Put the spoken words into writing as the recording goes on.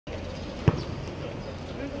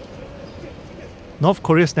North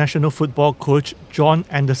Korea's national football coach Jorn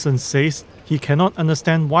Andersen says he cannot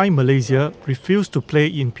understand why Malaysia refused to play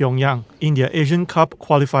in Pyongyang in their Asian Cup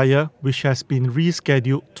qualifier, which has been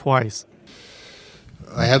rescheduled twice.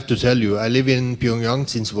 I have to tell you, I live in Pyongyang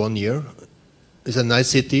since 1 year. It's a nice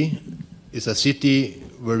city. It's a city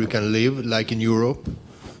where we can live like in Europe.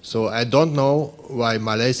 So I don't know why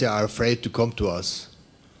Malaysia are afraid to come to us.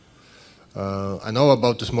 I know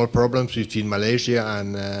about the small problems between Malaysia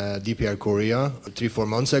and DPR Korea 3-4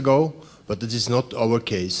 months ago, but this is not our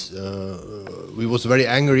case. We was very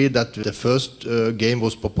angry that the first game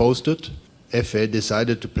was postponed. FA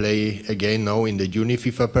decided to play again now in the June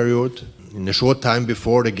FIFA period. In a short time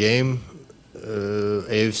before the game,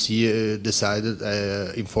 AFC decided,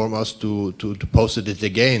 inform us to post it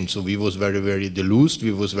again. So we was very delused,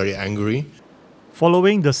 we was very angry.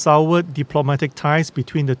 Following the soured diplomatic ties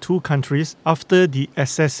between the two countries after the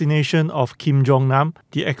assassination of Kim Jong-nam,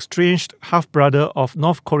 the estranged half-brother of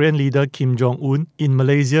North Korean leader Kim Jong-un, in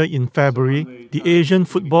Malaysia in February, the Asian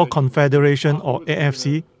Football Confederation or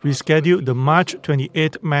AFC rescheduled the March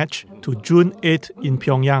 28th match to June 8th in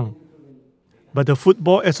Pyongyang. But the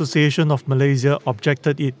Football Association of Malaysia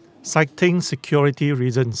objected it, citing security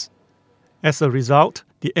reasons. As a result,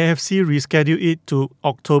 the AFC rescheduled it to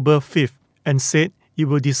October 5th and said it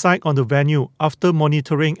will decide on the venue after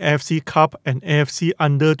monitoring AFC Cup and AFC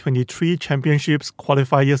Under-23 Championships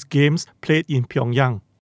qualifiers games played in Pyongyang.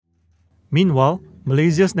 Meanwhile,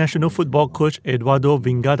 Malaysia's national football coach Eduardo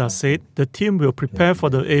Vingada said the team will prepare for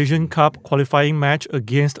the Asian Cup qualifying match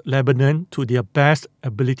against Lebanon to their best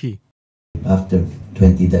ability. After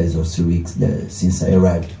 20 days or 3 weeks since I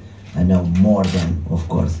arrived, I know more than, of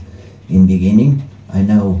course, in beginning. I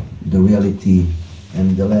know the reality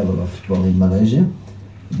and the level of football in Malaysia,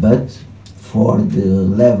 but for the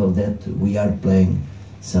level that we are playing,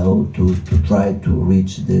 so to try to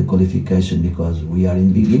reach the qualification, because we are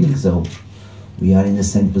in beginning, so we are in the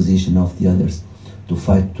same position of the others to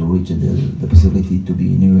fight to reach the possibility to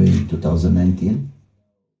be in Euro in 2019.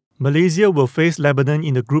 Malaysia will face Lebanon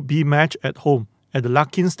in the Group B match at home at the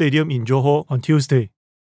Larkin Stadium in Johor on Tuesday.